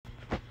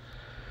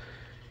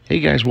Hey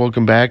guys,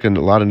 welcome back. And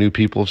a lot of new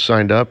people have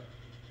signed up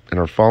and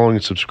are following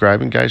and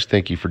subscribing. Guys,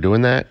 thank you for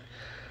doing that.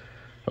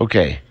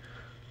 Okay.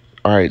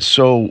 All right.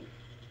 So,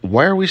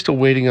 why are we still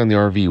waiting on the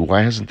RV?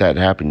 Why hasn't that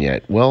happened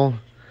yet? Well,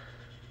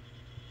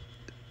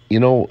 you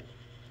know,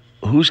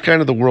 who's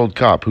kind of the world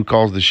cop? Who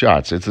calls the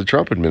shots? It's the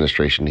Trump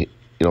administration.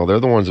 They're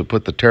the ones that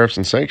put the tariffs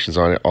and sanctions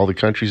on all the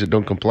countries that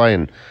don't comply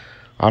and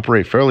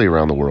operate fairly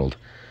around the world.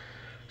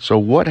 So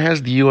what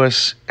has the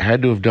U.S.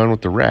 had to have done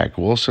with Iraq?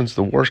 Well, since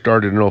the war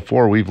started in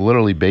 2004, we've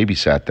literally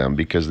babysat them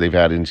because they've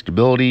had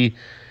instability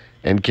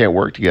and can't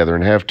work together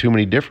and have too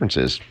many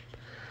differences.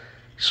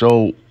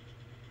 So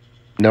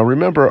now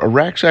remember,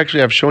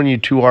 I've shown you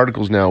two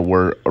articles now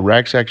where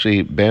Iraq's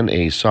actually been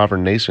a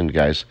sovereign nation,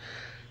 guys,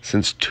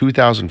 since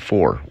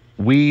 2004.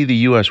 We, the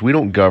U.S., we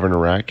don't govern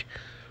Iraq.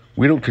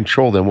 We don't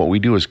control them. What we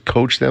do is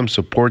coach them,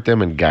 support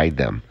them, and guide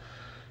them.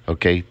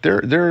 Okay?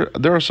 They're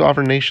a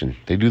sovereign nation.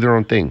 They do their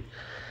own thing.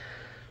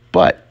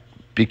 But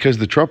because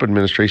the Trump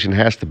administration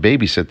has to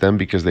babysit them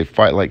because they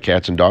fight like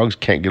cats and dogs,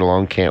 can't get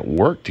along, can't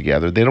work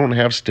together, they don't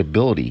have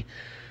stability.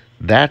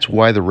 That's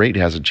why the rate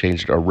hasn't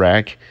changed.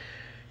 Iraq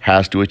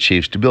has to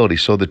achieve stability.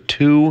 So the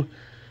two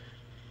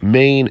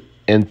main,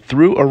 and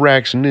through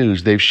Iraq's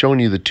news, they've shown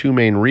you the two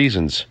main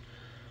reasons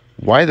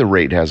why the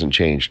rate hasn't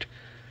changed.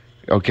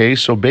 Okay,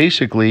 so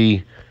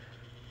basically,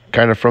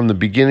 kind of from the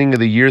beginning of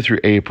the year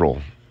through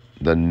April,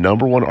 the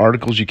number one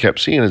articles you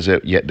kept seeing is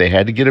that they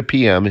had to get a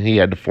PM,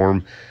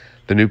 and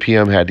the new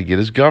PM had to get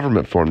his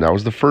government formed. That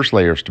was the first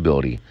layer of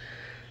stability.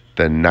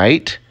 The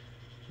night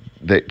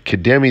that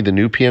Kademi, the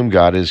new PM,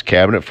 got his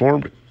cabinet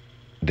formed,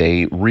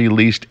 they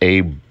released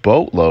a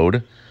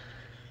boatload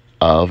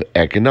of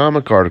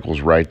economic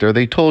articles right there.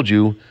 They told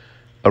you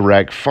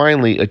Iraq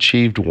finally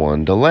achieved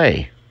one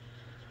delay,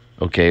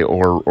 okay,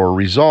 or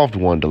resolved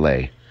one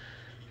delay.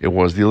 It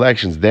was the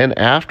elections. Then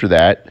after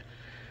that,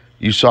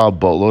 you saw a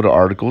boatload of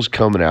articles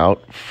coming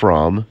out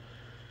from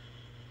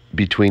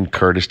between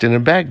Kurdistan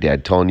and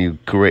Baghdad, telling you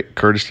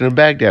Kurdistan and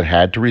Baghdad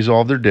had to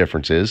resolve their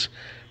differences,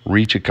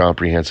 reach a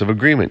comprehensive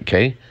agreement,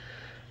 okay?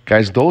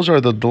 Guys, those are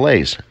the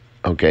delays,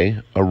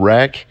 okay?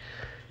 Iraq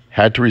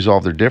had to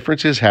resolve their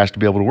differences, has to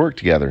be able to work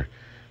together.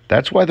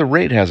 That's why the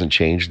rate hasn't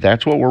changed.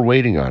 That's what we're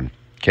waiting on,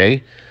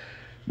 okay?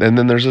 And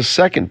then there's a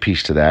second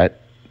piece to that.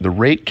 The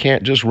rate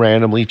can't just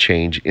randomly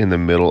change in the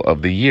middle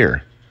of the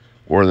year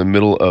or in the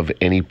middle of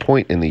any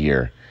point in the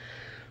year.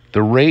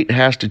 The rate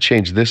has to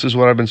change. This is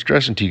what I've been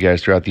stressing to you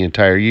guys throughout the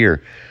entire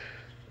year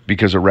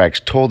because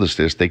Iraq's told us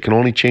this. They can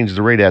only change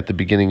the rate at the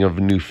beginning of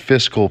a new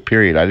fiscal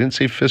period. I didn't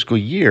say fiscal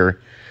year.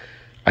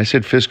 I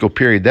said fiscal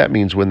period. That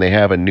means when they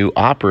have a new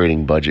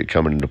operating budget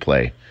coming into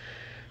play.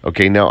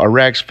 Okay, now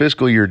Iraq's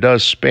fiscal year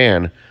does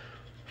span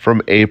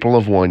from April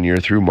of one year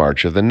through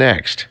March of the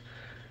next.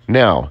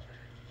 Now,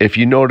 if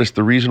you notice,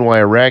 the reason why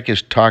Iraq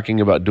is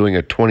talking about doing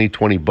a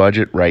 2020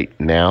 budget right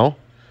now,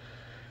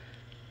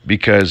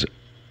 because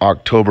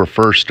October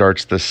 1st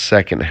starts the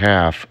second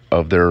half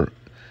of their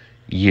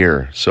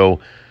year.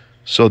 So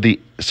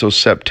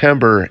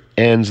September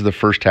ends the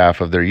first half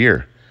of their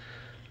year.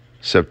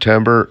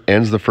 September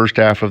ends the first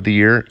half of the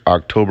year.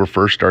 October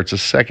 1st starts the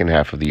second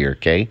half of the year,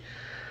 okay?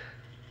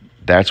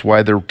 That's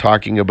why they're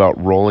talking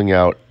about rolling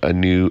out a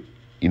new,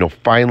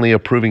 finally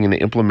approving and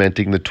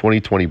implementing the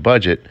 2020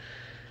 budget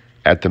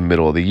at the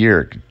middle of the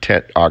year.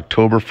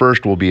 October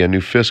 1st will be a new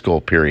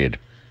fiscal period,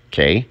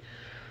 okay?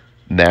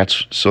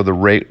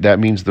 That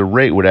means the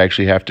rate would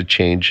actually have to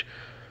change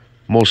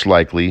most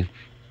likely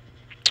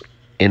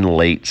in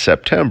late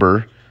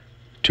September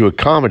to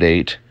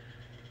accommodate,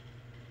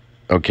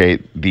 okay,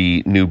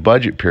 the new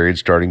budget period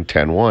starting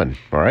 10/1,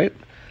 all right?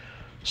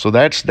 So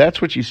that's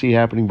what you see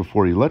happening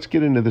before you. Let's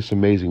get into this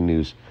amazing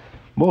news.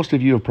 Most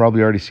of you have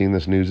probably already seen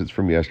this news. It's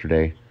from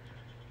yesterday.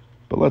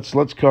 But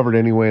let's cover it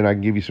anyway, and I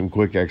can give you some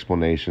quick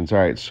explanations. All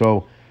right,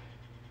 so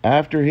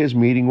after his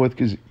meeting with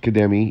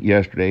Kademi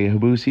yesterday,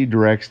 Habussi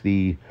directs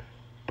the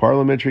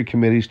parliamentary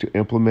committees to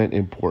implement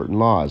important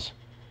laws.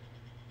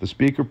 The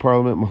Speaker of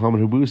Parliament,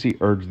 Mohammed Habussi,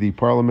 urged the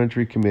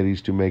parliamentary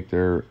committees to make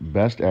their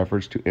best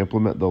efforts to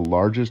implement the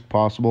largest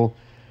possible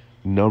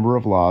number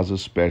of laws,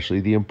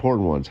 especially the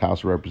important ones.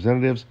 House of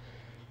Representatives,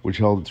 which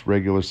held its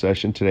regular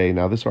session today,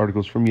 now this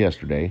article is from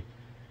yesterday,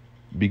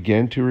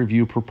 began to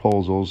review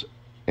proposals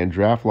and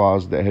draft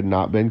laws that had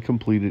not been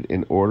completed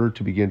in order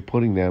to begin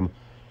putting them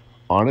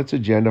on its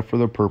agenda for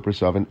the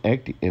purpose of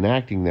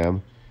enacting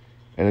them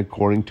and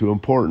according to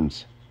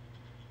importance.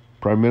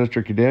 Prime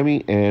Minister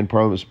Kademi and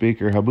Parliament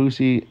Speaker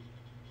Habussi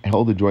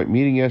held a joint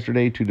meeting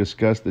yesterday to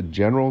discuss the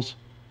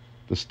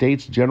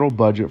state's general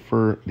budget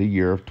for the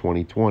year of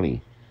 2020.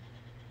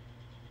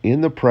 In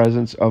the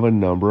presence of a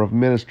number of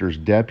ministers,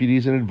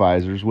 deputies, and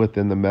advisors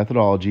within the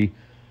methodology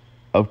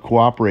of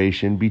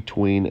cooperation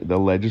between the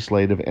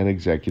legislative and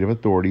executive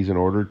authorities in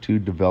order to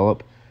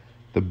develop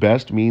the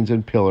best means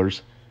and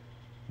pillars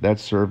that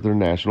serve their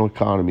national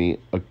economy,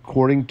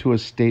 according to a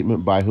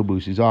statement by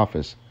Habussi's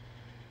office.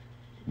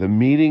 The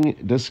meeting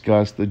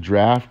discussed the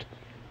draft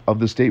of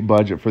the state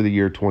budget for the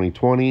year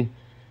 2020,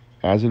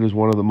 as it is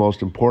one of the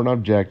most important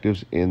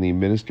objectives in the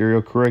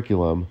ministerial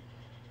curriculum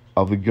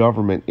of the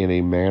government in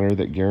a manner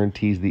that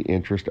guarantees the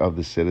interest of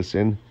the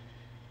citizen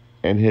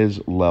and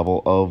his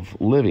level of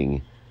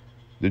living.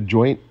 The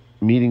joint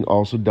meeting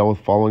also dealt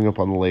with following up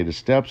on the latest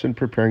steps in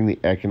preparing the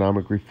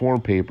economic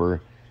reform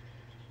paper,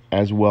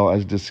 as well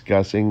as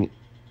discussing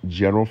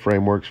general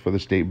frameworks for the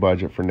state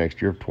budget for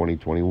next year of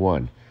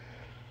 2021.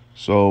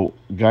 So,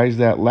 guys,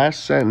 that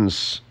last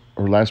sentence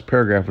or last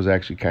paragraph was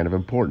actually kind of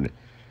important.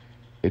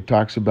 It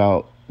talks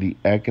about the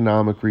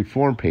economic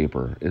reform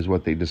paper is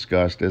what they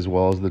discussed, as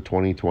well as the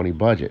 2020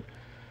 budget.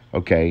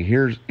 Okay,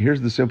 here's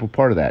the simple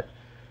part of that.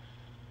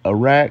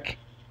 Iraq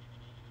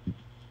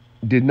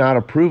did not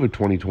approve a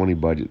 2020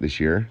 budget this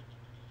year.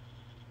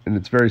 And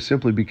it's very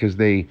simply because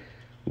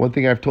one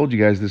thing I've told you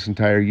guys this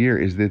entire year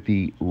is that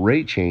the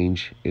rate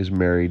change is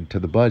married to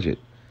the budget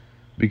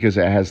because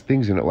it has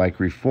things in it like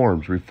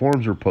reforms.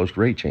 Reforms are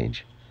post-rate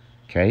change,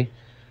 okay?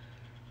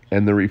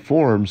 And the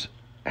reforms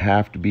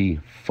have to be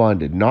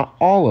funded. Not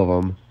all of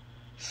them,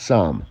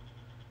 some,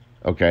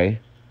 okay?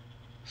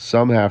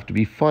 Some have to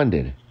be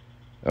funded,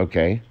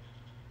 okay?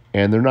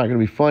 And they're not going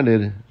to be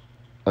funded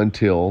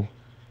until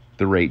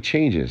the rate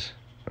changes,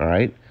 all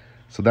right?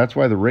 So that's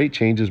why the rate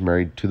change is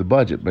married to the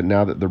budget. But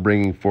now that they're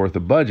bringing forth a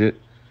budget,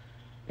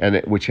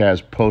 which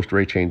has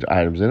post-rate change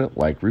items in it,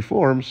 like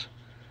reforms,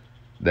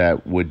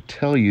 that would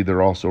tell you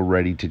they're also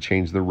ready to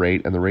change the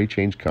rate, and the rate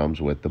change comes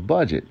with the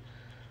budget.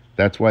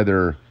 That's why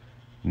they're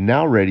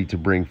now ready to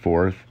bring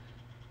forth,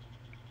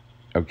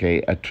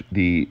 okay,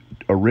 the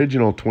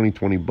original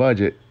 2020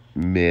 budget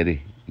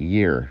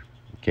mid-year,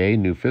 okay,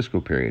 new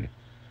fiscal period.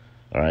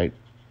 All right,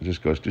 it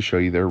just goes to show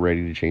you they're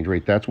ready to change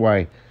rate. That's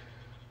why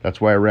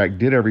Iraq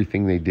did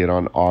everything they did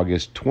on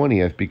August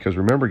 20th, because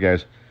remember,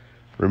 guys,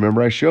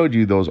 I showed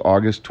you those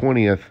August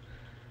 20th,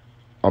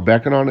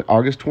 back on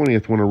August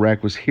 20th when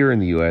Iraq was here in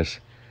the U.S.,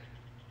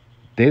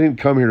 they didn't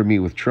come here to meet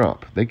with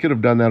Trump. They could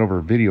have done that over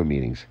video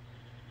meetings.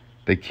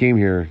 They came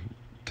here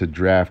to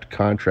draft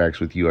contracts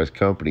with U.S.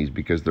 companies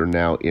because they're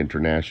now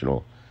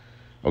international.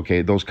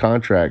 Okay, those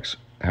contracts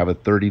have a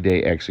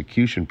 30-day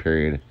execution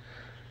period.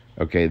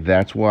 Okay,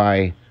 that's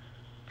why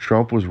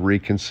Trump was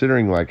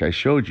reconsidering, like I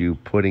showed you,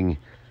 putting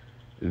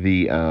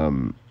the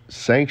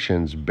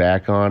sanctions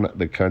back on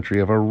the country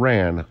of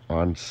Iran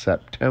on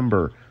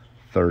September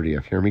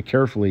 30th. Hear me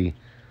carefully,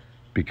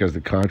 because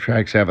the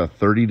contracts have a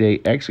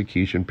 30-day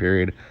execution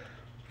period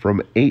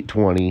from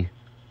 8/20.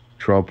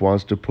 Trump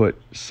wants to put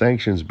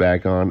sanctions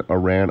back on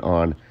Iran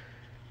on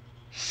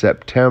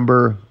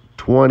September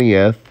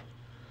 20th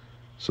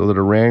so that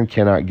Iran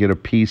cannot get a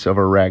piece of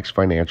Iraq's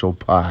financial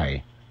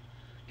pie.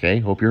 Okay,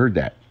 hope you heard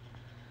that.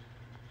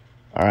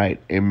 All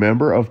right, a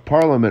member of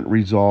parliament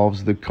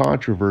resolves the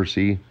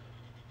controversy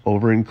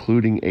over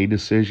including a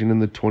decision in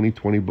the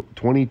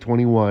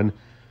 2021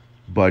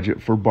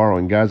 budget for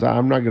borrowing. Guys,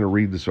 I'm not going to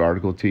read this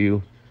article to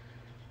you.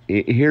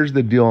 Here's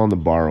the deal on the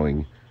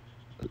borrowing.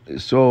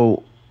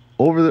 So,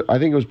 I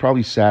think it was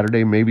probably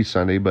Saturday, maybe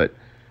Sunday, but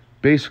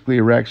basically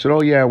Iraq said,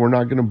 oh yeah, we're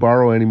not going to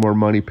borrow any more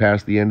money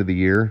past the end of the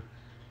year.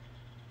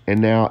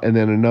 And then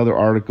another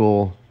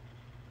article,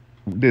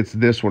 it's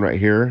this one right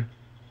here.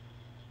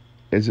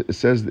 It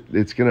says that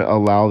it's going to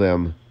allow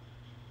them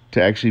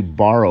to actually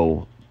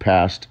borrow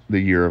past the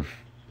year of,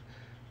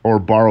 or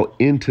borrow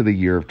into the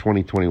year of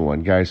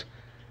 2021. Guys,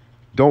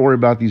 don't worry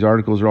about these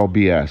articles. They're all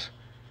BS.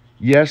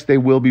 Yes, they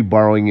will be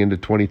borrowing into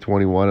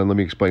 2021, and let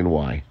me explain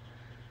why.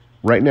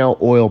 Right now,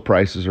 oil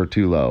prices are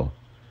too low.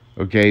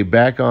 Okay,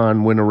 back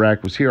on when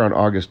Iraq was here on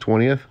August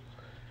 20th,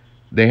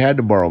 they had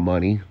to borrow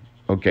money.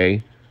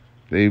 Okay,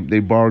 they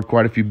borrowed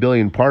quite a few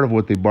billion. Part of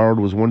what they borrowed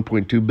was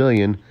 1.2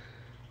 billion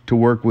to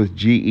work with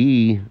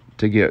GE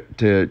to get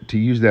to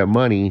use that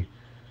money.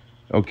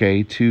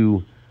 Okay,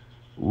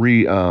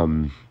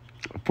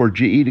 for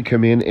GE to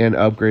come in and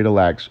upgrade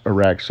Iraq's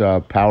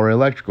power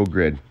electrical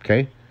grid.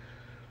 Okay,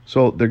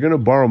 so they're going to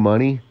borrow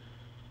money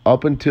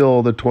up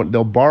until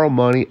they'll borrow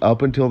money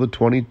up until the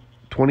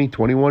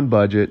 2021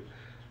 budget,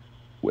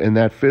 and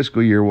that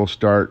fiscal year will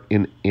start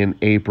in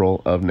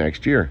April of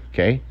next year.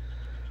 Okay,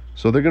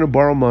 so they're going to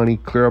borrow money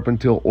clear up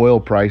until oil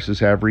prices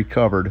have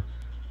recovered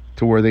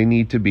to where they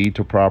need to be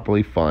to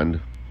properly fund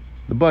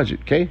the budget.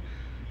 Okay,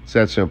 it's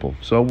that simple.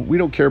 So we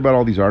don't care about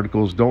all these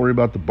articles. Don't worry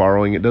about the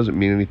borrowing. It doesn't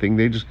mean anything.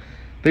 They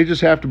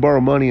just have to borrow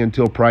money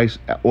until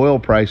oil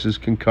prices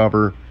can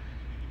cover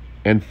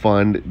and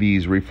fund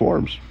these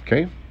reforms.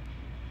 Okay,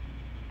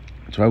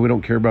 that's why we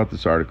don't care about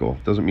this article.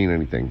 It doesn't mean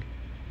anything.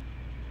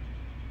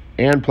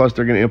 And plus,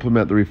 they're going to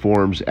implement the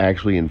reforms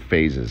actually in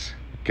phases.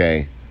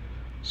 Okay,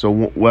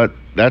 so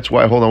that's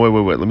why. Hold on,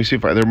 wait. Let me see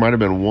if there might have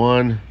been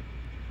one.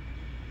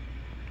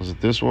 Was it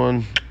this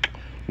one?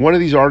 One of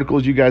these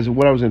articles, you guys.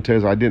 What I was going to tell you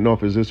is I didn't know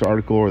if it was this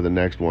article or the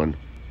next one.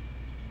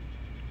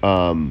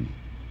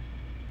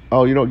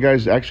 Oh, you know,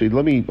 guys. Actually,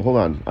 let me hold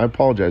on. I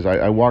apologize.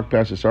 I walked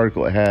past this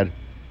article. It had.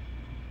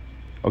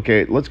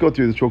 Okay, let's go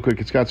through this real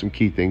quick. It's got some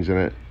key things in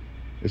it.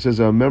 It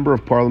says a member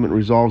of parliament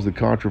resolves the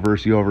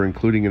controversy over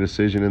including a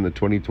decision in the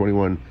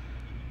 2021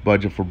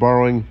 budget for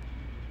borrowing.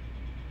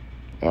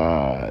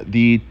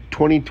 The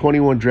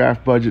 2021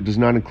 draft budget does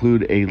not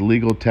include a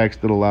legal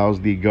text that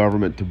allows the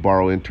government to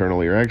borrow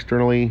internally or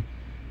externally.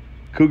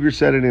 Cougar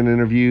said in an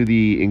interview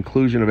the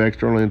inclusion of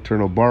external and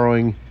internal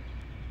borrowing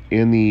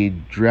in the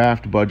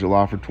draft budget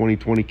law for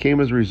 2020 came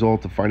as a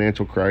result of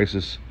financial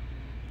crisis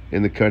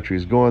in the country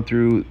is going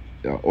through.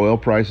 Oil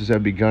prices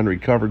have begun to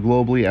recover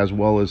globally, as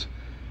well as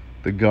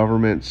the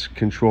government's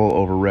control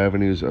over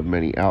revenues of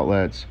many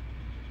outlets.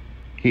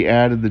 He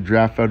added the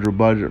draft federal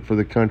budget for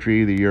the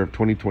country, the year of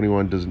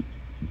 2021,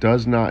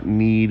 does not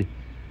need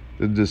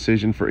the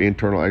decision for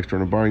internal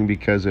external borrowing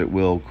because it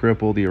will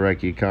cripple the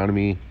Iraqi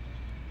economy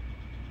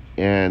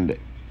and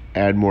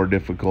add more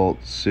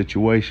difficult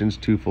situations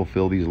to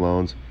fulfill these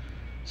loans.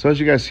 So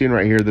as you guys see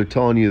right here, they're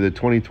telling you the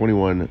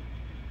 2021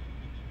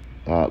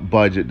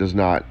 budget does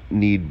not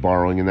need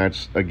borrowing, and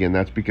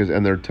that's because,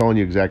 and they're telling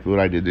you exactly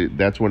what I did.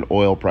 That's when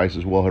oil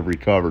prices will have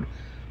recovered.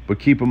 But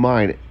keep in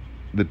mind,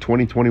 the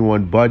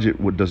 2021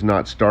 budget does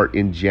not start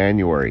in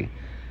January.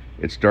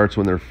 It starts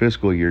when their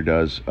fiscal year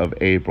does, of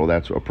April.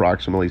 That's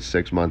approximately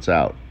 6 months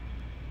out.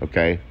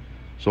 Okay,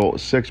 so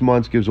 6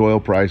 months gives oil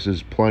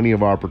prices plenty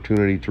of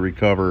opportunity to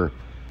recover,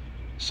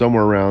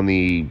 somewhere around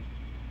the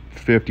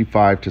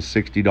 $55 to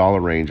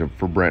 $60 range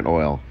for Brent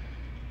oil.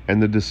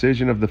 And the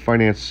decision of the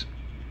Finance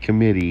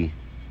Committee,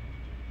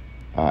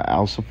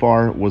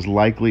 Al-Safar, was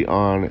likely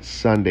on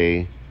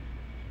Sunday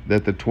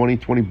that the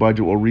 2020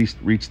 budget will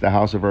reach the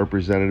House of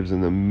Representatives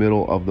in the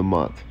middle of the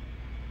month.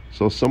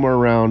 So somewhere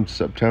around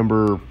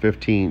September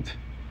 15th,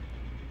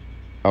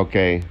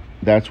 okay,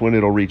 that's when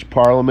it'll reach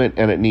Parliament,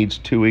 and it needs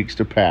 2 weeks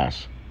to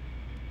pass.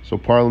 So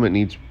Parliament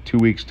needs 2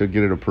 weeks to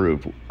get it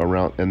approved,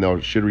 and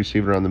they should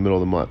receive it around the middle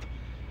of the month.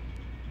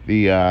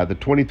 The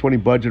 2020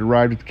 budget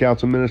arrived at the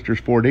Council of Ministers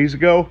 4 days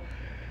ago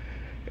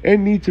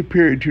and needs a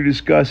period to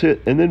discuss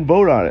it and then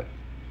vote on it.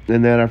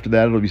 And then after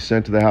that, it'll be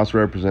sent to the House of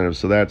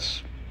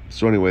Representatives.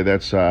 So anyway,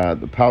 that's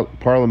the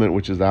Parliament,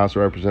 which is the House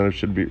of Representatives,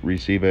 should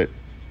receive it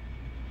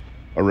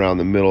around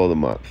the middle of the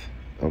month.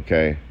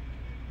 Okay.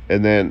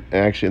 And then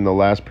actually in the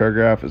last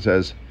paragraph, it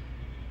says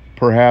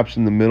perhaps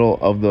in the middle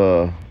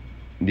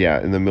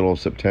of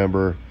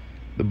September,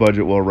 the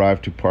budget will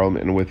arrive to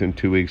Parliament, and within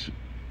 2 weeks,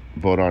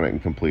 vote on it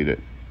and complete it.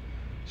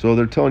 So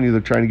they're telling you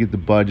they're trying to get the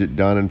budget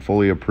done and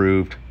fully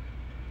approved,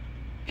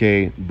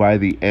 okay, by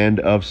the end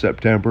of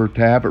September,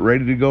 to have it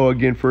ready to go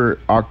again for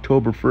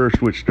October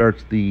 1st, which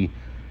starts the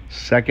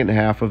second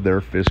half of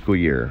their fiscal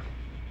year.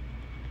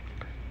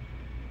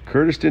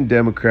 Kurdistan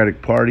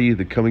Democratic Party,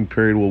 the coming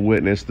period will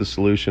witness the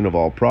solution of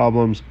all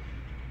problems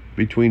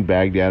between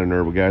Baghdad and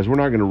Erbil. Guys, we're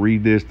not going to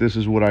read this. This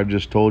is what I've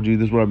just told you.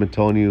 This is what I've been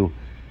telling you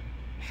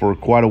for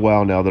quite a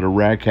while now, that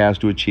Iraq has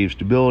to achieve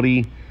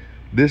stability.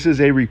 This is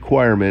a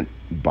requirement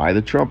by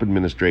the Trump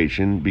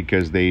administration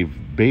because they've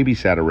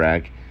babysat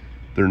Iraq.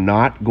 They're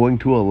not going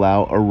to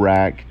allow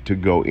Iraq to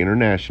go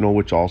international,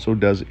 which also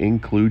does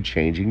include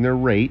changing their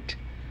rate,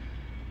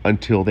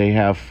 until they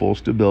have full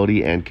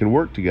stability and can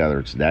work together.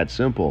 It's that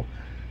simple.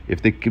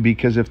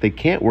 Because if they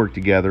can't work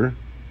together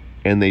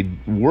and they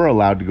were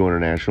allowed to go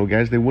international,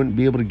 guys, they wouldn't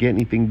be able to get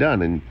anything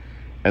done, and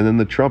then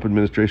the Trump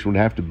administration would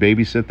have to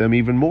babysit them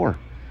even more.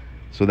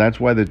 So that's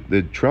why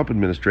the Trump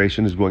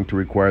administration is going to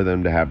require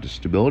them to have the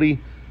stability,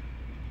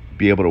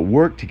 be able to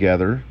work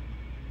together.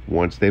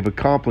 Once they've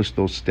accomplished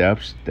those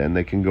steps, then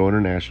they can go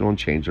international and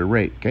change their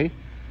rate. Okay,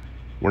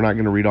 we're not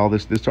going to read all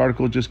this. This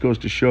article just goes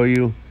to show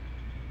you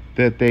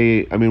that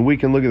we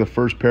can look at the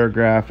first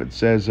paragraph. It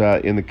says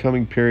in the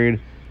coming period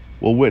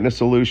will witness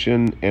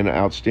solution and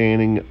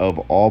outstanding of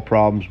all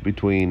problems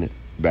between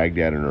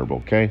Baghdad and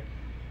Erbil. Okay,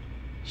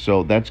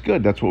 so that's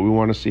good. That's what we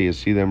want to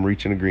see them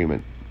reach an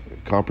agreement,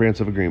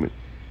 comprehensive agreement.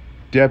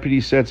 Deputy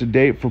sets a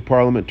date for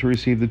Parliament to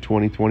receive the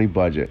 2020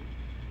 budget.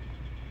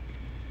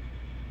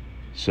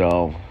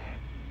 So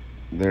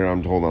there,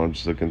 I'm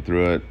just looking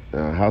through it.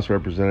 House of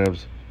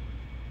Representatives,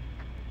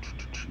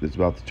 it's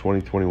about the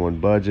 2021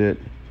 budget.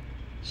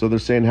 So they're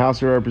saying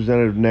House of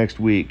Representatives next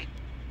week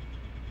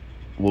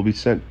will be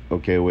sent.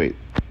 Okay, wait.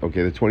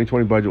 Okay, the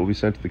 2020 budget will be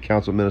sent to the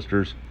Council of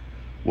Ministers.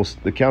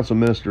 The Council of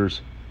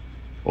Ministers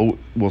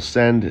will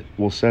send it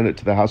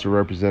to the House of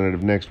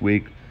Representatives next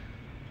week.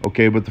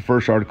 Okay, but the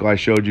first article I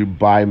showed you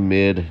by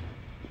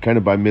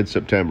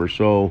mid-September.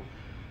 So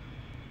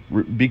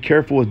be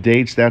careful with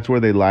dates. That's where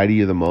they lie to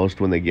you the most,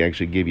 when they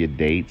actually give you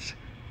dates.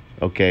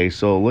 Okay,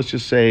 so let's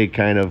just say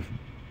kind of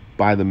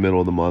by the middle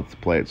of the month to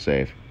play it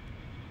safe.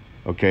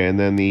 Okay, and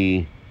then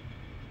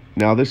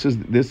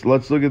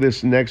let's look at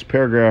this next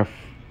paragraph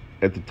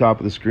at the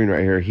top of the screen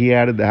right here. He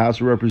added the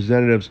House of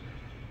Representatives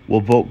will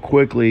vote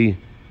quickly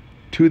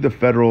to the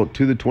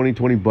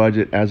 2020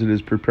 budget as it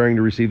is preparing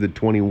to receive the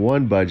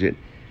 21 budget,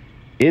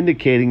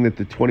 indicating that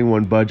the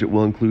 21 budget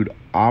will include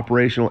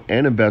operational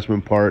and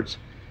investment parts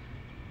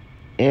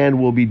and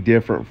will be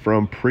different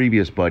from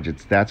previous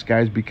budgets. That's,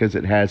 guys, because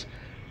it has,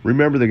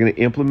 remember, they're going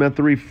to implement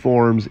the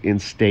reforms in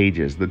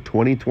stages. The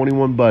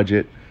 2021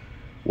 budget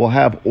will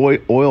have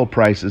oil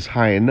prices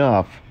high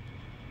enough,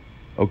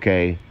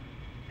 okay,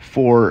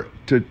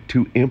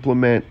 to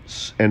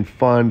implement and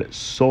fund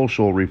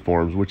social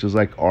reforms, which is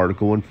like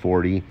Article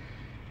 140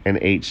 and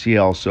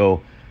HCL.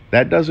 So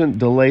that doesn't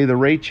delay the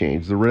rate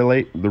change. The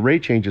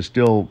rate change is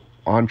still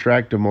on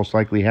track to most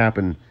likely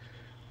happen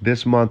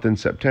this month in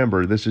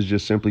September. This is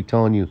just simply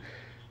telling you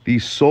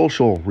these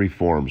social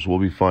reforms will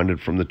be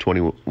funded from the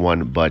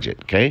 21 budget,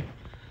 okay?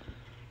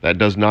 That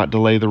does not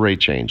delay the rate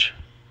change.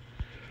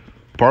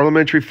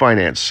 Parliamentary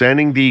finance.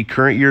 Sending the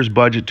current year's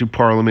budget to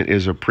Parliament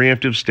is a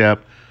preemptive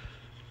step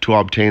to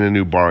obtain a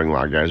new borrowing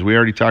law, guys. We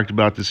already talked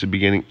about this at the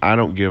beginning. I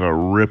don't give a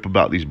rip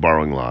about these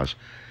borrowing laws.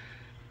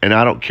 And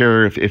I don't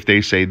care if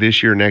they say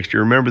this year, next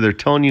year. Remember, they're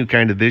telling you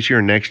kind of this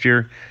year, next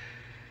year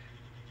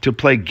to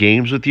play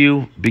games with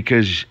you,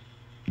 because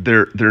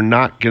they're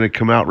not going to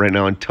come out right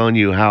now and telling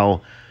you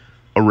how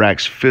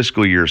Iraq's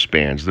fiscal year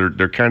spans.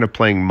 They're kind of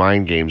playing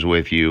mind games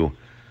with you,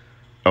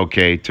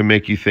 okay, to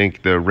make you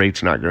think the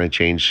rate's not going to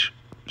change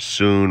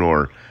soon,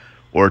 or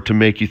to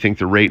make you think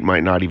the rate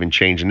might not even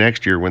change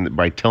next year, when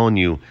by telling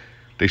you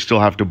they still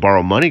have to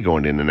borrow money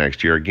going into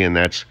next year. Again,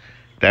 that's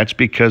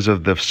because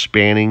of the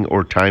spanning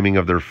or timing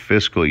of their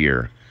fiscal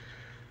year.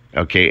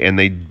 Okay, and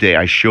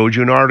I showed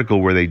you an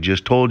article where they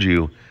just told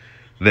you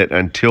that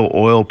until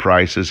oil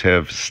prices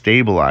have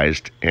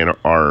stabilized and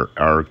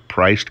are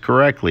priced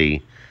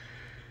correctly,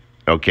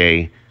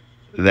 okay,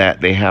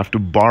 that they have to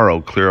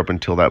borrow clear up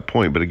until that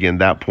point. But again,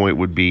 that point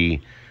would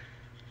be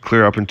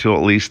clear up until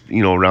at least,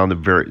 around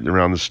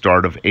the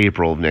start of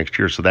April of next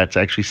year. So that's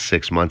actually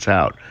 6 months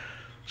out.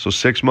 So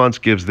 6 months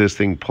gives this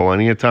thing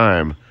plenty of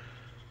time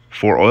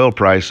for oil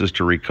prices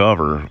to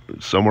recover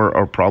somewhere,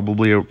 or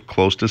probably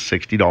close to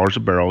 $60 a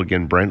barrel,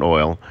 again, Brent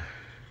oil.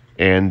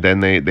 And then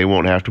they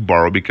won't have to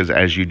borrow, because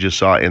as you just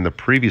saw in the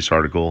previous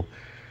article,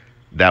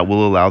 that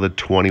will allow the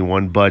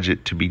 21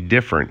 budget to be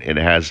different. It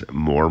has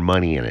more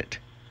money in it.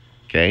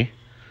 Okay?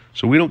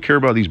 So we don't care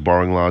about these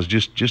borrowing laws.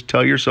 Just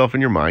tell yourself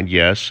in your mind,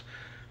 yes,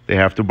 they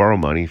have to borrow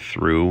money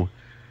through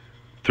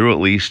at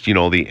least,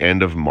 the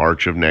end of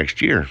March of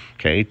next year,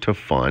 okay, to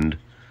fund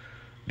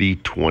the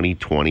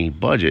 2020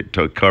 budget,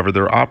 to cover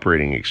their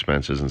operating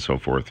expenses and so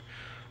forth.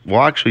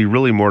 Well, actually,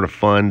 really more to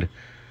fund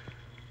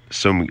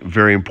some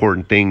very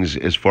important things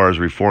as far as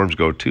reforms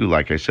go too.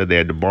 Like I said, they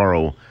had to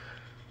borrow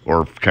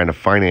or kind of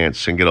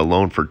finance and get a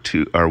loan for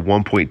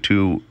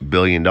 $1.2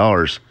 billion,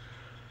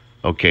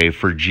 okay,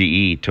 for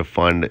GE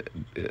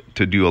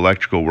to do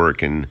electrical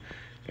work and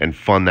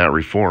fund that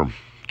reform,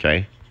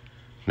 okay.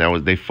 Now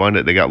they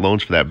funded, they got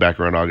loans for that back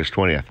around August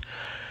 20th.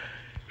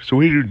 So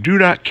we do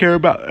not care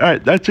about. All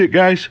right, that's it,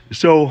 guys.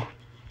 So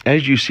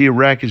as you see,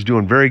 Iraq is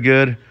doing very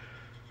good.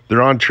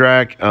 They're on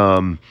track.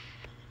 And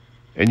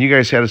you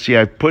guys had to see,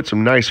 I put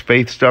some nice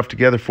faith stuff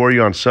together for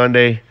you on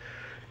Sunday.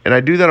 And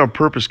I do that on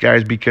purpose,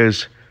 guys,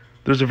 because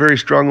there's a very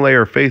strong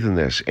layer of faith in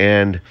this.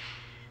 And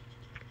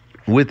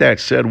with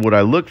that said, what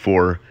I look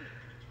for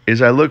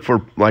is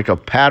like a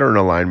pattern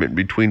alignment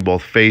between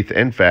both faith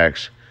and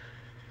facts.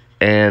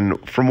 And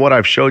from what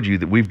I've showed you,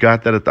 that we've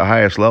got that at the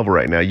highest level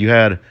right now. You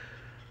had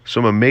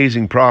some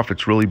amazing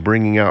prophets really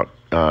bringing out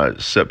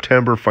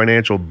September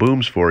financial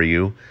booms for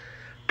you.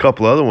 A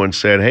couple other ones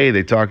said, hey,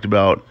 they talked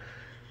about,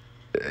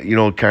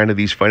 kind of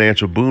these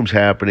financial booms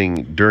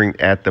happening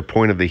at the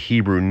point of the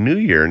Hebrew New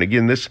Year. And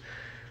again, this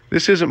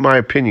isn't my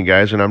opinion,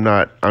 guys, and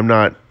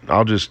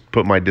I'll just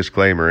put my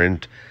disclaimer in.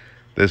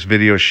 This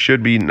video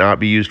should not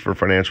be used for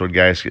financial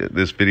advice.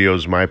 This video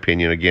is my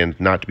opinion, again,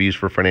 not to be used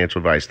for financial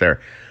advice there.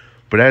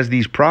 But as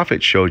these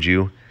prophets showed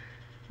you,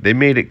 they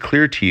made it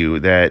clear to you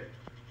that,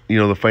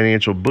 the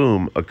financial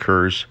boom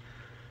occurs,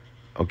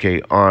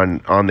 okay,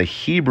 on the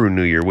Hebrew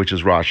New Year, which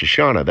is Rosh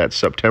Hashanah. That's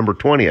September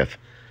 20th.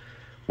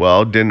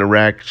 Well, didn't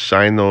Iraq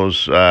sign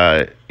those,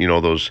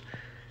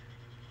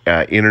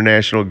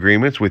 international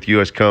agreements with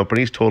U.S.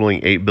 companies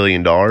totaling $8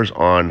 billion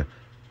on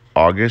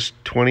August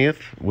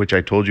 20th, which I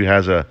told you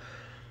has a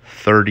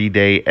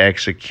 30-day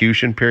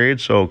execution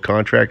period? So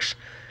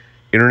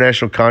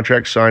international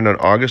contracts signed on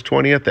August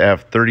 20th, they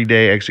have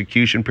 30-day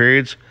execution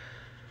periods,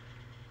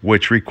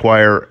 which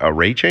require a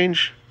rate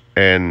change.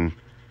 And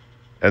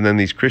then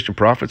these Christian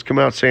prophets come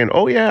out saying,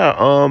 oh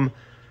yeah,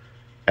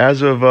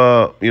 as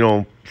of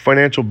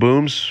financial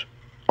booms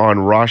on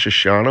Rosh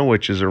Hashanah,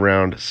 which is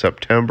around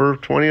September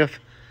 20th.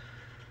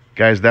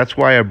 Guys, that's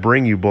why I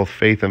bring you both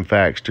faith and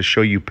facts, to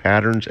show you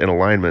patterns and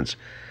alignments,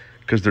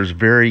 because there's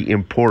very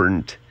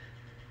important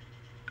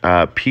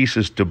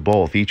pieces to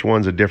both. Each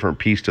one's a different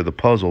piece to the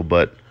puzzle,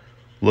 but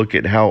look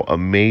at how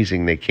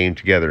amazing they came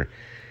together.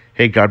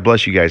 Hey, God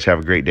bless you guys. Have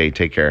a great day.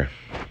 Take care.